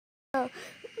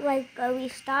Like, are we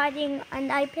starting on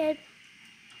iPad?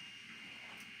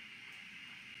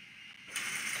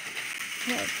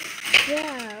 Okay,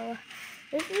 so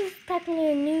this is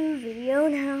technically a new video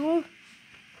now.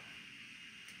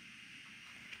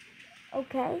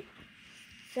 Okay,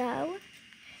 so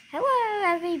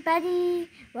hello everybody,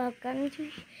 welcome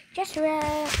to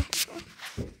Joshua.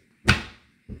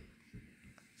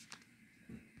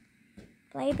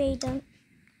 Play beta.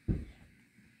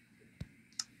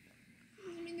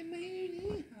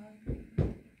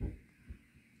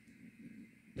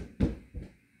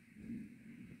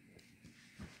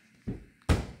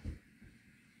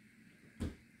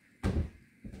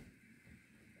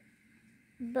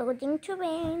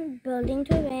 Building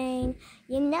terrain.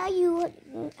 You know you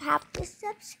have to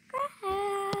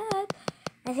subscribe.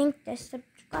 I think the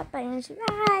subscribe button is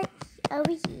right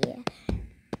over here.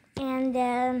 And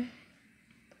the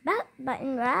bell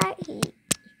button right here.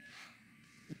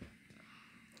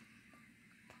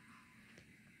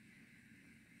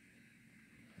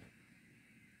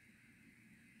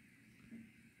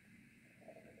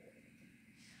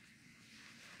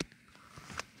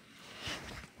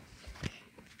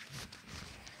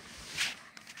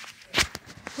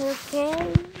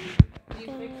 Okay.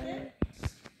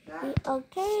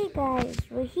 Okay, guys,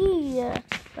 we're here.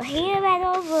 We're here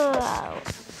at Overall.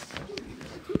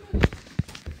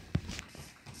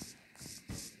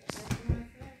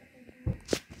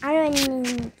 I don't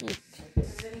need it.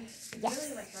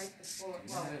 Yes.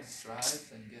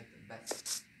 Drive and get the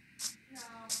best.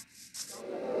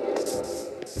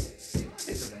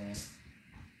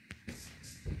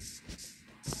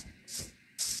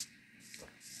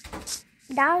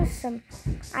 That was some.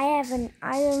 I have an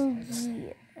iron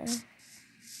gear.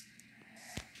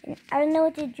 I don't know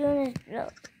what to do in this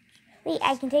build. Wait,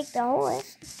 I can take the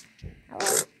horse.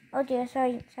 Oh dear,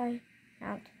 sorry.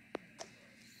 Out.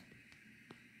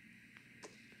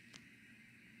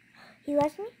 He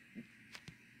loves me?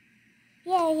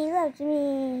 Yeah, he loves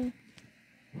me.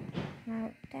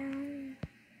 Now down.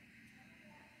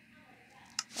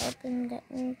 Open the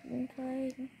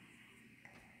inventory.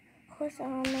 Horse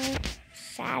armor.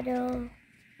 Saddle.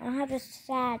 I don't have a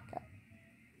saddle.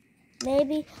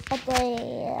 Maybe, but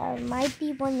there might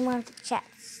be one more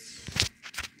chest.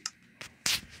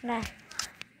 Nah.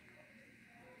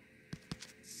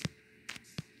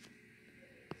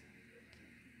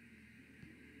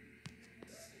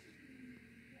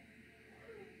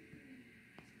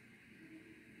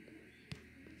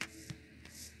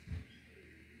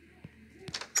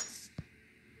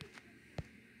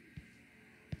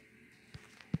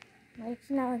 It's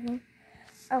not working.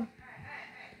 Oh.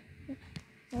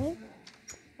 Wait.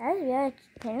 That's really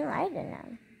kind of lighter now.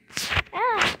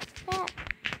 Ah! That.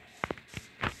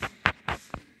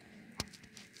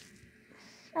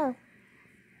 Oh.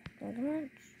 Good much.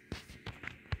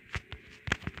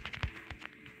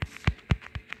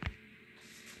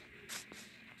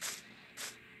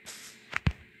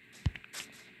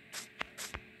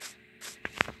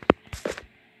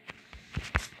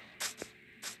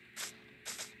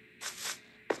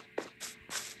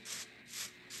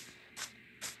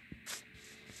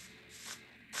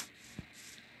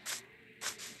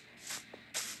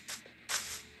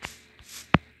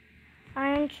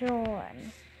 Iron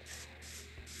sword.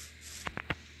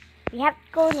 We have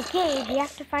to go in the cave. We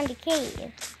have to find a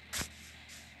cave.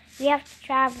 We have to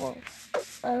travel.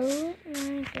 Oh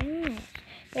my goodness.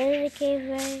 There's a cave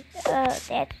right. Oh,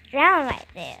 that's drown right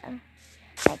there.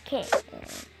 That cave.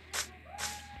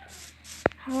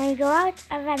 I'm gonna go out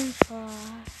adventure.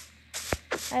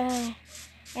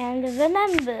 And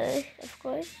remember, of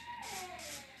course.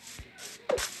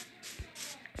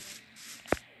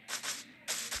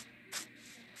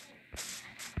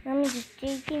 Let me just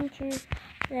dig into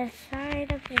the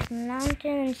side of this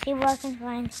mountain and see what I can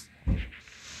find.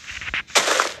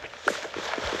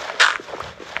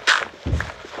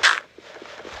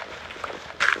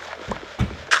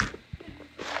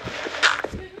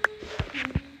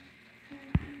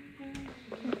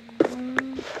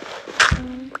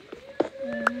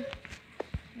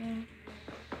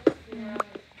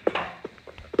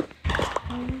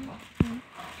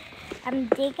 I'm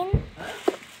digging.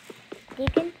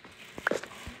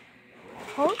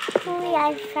 Hopefully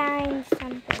I find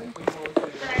something.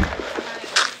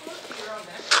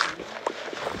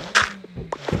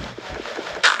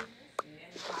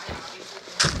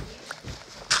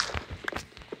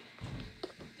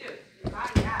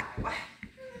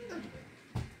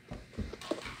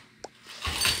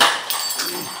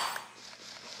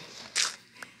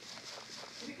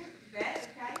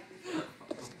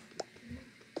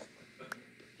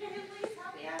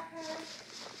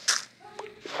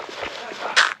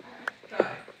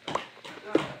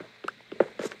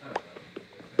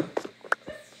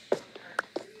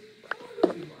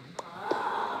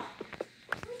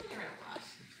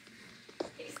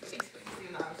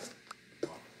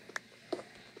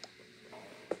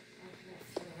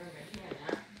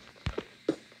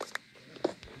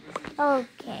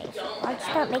 Okay, so I'll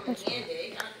start making sure.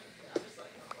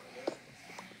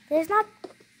 There's not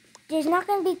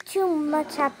going to be too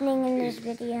much happening in this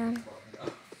video.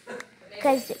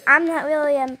 Because I'm not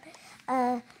really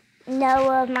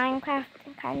Noah Minecraft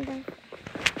kind of.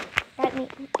 That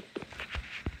means.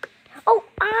 Oh,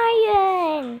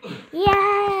 iron!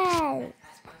 Yes!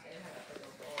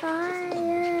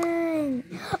 Iron!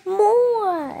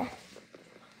 More!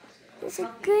 This is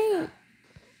great.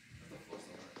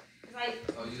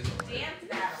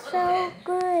 So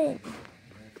good.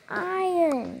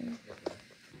 Iron.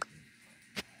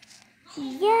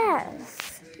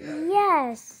 Yes.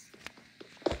 Yes.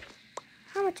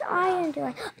 How much iron do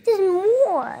I? There's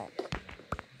more.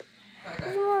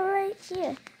 There's more right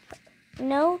here.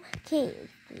 No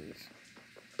cave, please.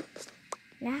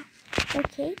 Nah.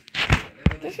 Okay.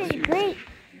 This is great.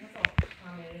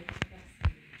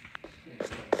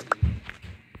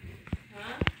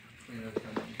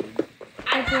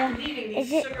 I'm leaving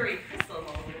these sugary crystals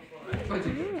all over the floor.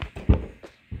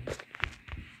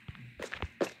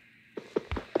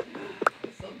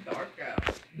 It's so dark out.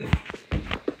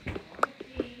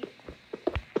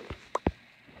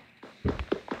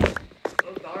 So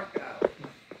dark out.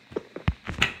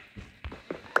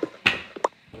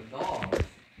 The dogs.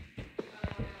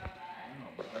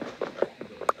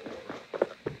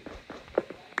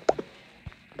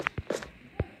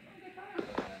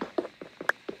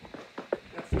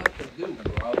 Got stuff to do,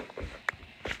 bro.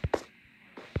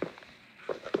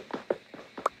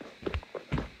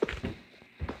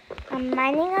 I'm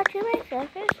mining up to my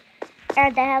surface,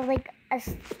 and I have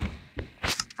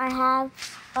I have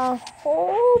a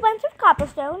whole bunch of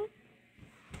cobblestone.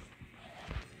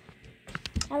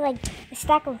 I have like a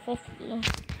stack of 50.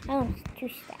 Oh, 2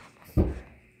 stacks.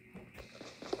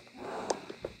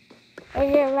 Is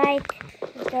it light?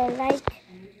 Is there light?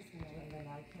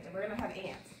 We're gonna have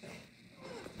ants.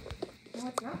 No,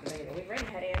 it's not the negative. We've already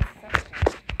had ants several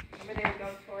times. Remember they would go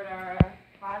toward our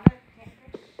closet?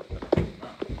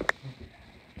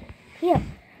 Here.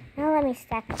 Now let me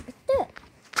stack up with this.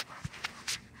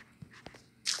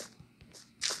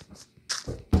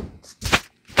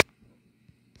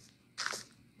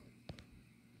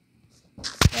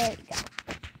 There we go.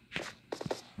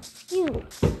 Phew.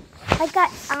 I got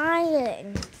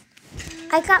iron.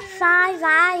 I got 5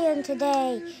 iron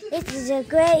today. This is a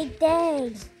great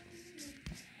day.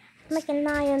 Make an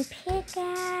iron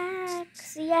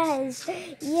pickaxe. Yes.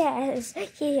 Yes.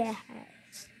 Yes.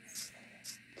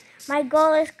 My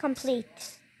goal is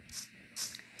complete.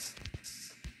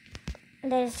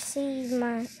 There's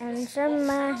Sigma and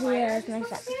Sigma here is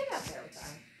myself.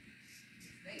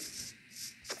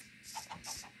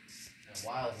 And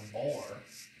wild more.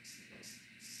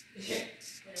 Yeah.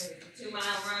 There's a 2-mile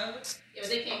road. Yeah, but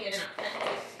they can't get in our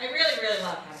fence. I really, really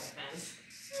love having a fence.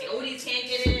 The Odies can't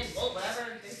get in. Well,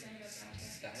 whatever. They think that's not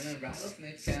there. Diamond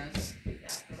rattlesnakes can. Yeah,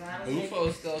 rattlesnake.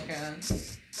 UFO still can.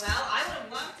 Well, I would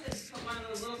have loved to put one of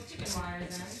those little chicken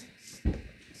wires in.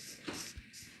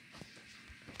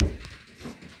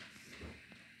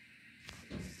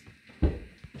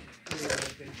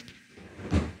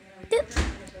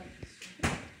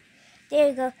 There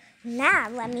you go. Now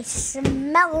let me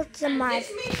smell to my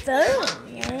phone.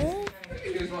 You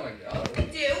guys want to go? I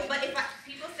do, but if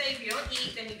people say if you don't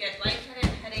eat, then you get lightheaded,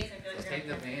 headaches, and feels Take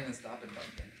the van and stop at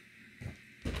Dunkin'.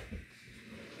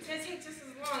 It's gonna take just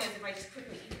as long as if I just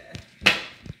quickly eat this.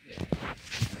 Yeah.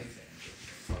 Makes sense.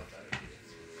 It's a lot better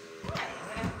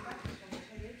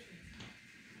for this.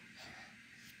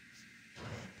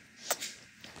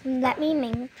 Let me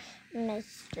make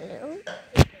Miss Blue.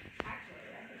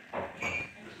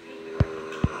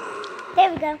 There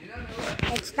we go.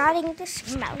 It's starting to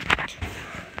smelt.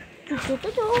 Smart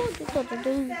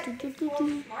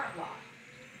lock.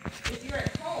 If you're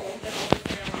at home, then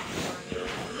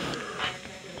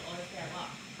always stay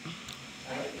unlocked.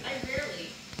 I rarely,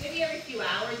 maybe every few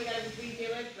hours you gotta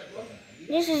redo it, but look.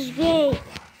 This is great.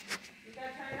 You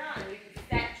gotta turn it on. You can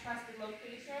set trusted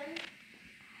location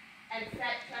and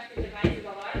set trusted devices. A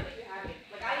lot of it you have,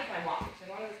 like I use my watch. As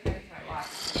long as it's connected to my watch.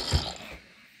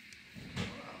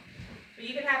 But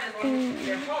you can have it as long as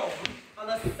you're home.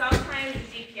 Although sometimes the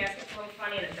GPS gets a little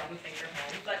funny and it doesn't think you're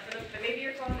home. But maybe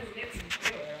your phone is Nixon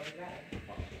too, or it'll be better.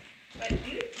 But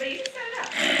you can set it up.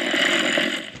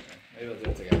 Maybe we'll do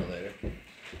it together later.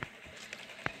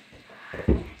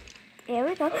 There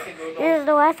we go. Okay, go. This is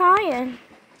the last iron.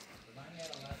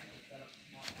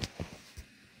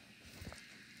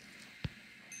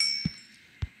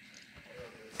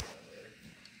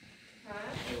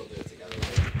 Maybe we'll do it together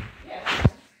later. Yeah.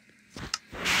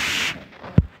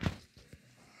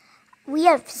 We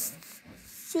have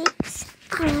 6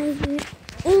 iron.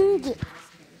 Yes.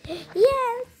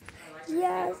 Yes.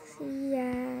 Yes.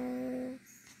 Yes.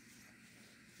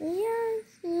 Yes.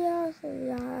 Yes.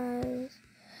 Yes.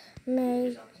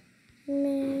 Make.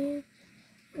 Make.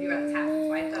 When you got to tap and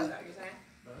swipe, though, is that what you're saying?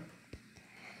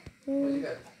 Well, you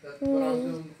got, that's what I was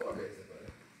doing before, basically.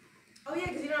 Oh, yeah,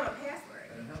 because you don't have a password.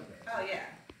 I didn't have it. Oh, yeah.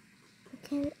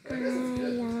 Can I guess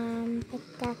it's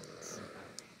good. pickaxe?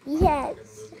 Yes.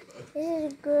 This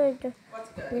is good. What's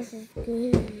good? This is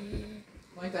good.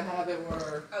 Like to have it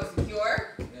where, Oh,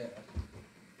 secure? yeah.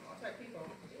 I'll try people.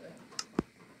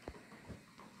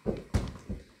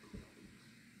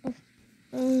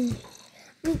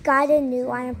 We got a new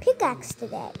iron pickaxe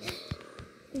today.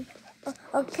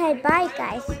 Okay, bye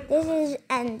guys. This is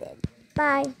ended.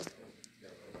 Bye.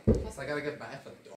 Plus, I gotta get back for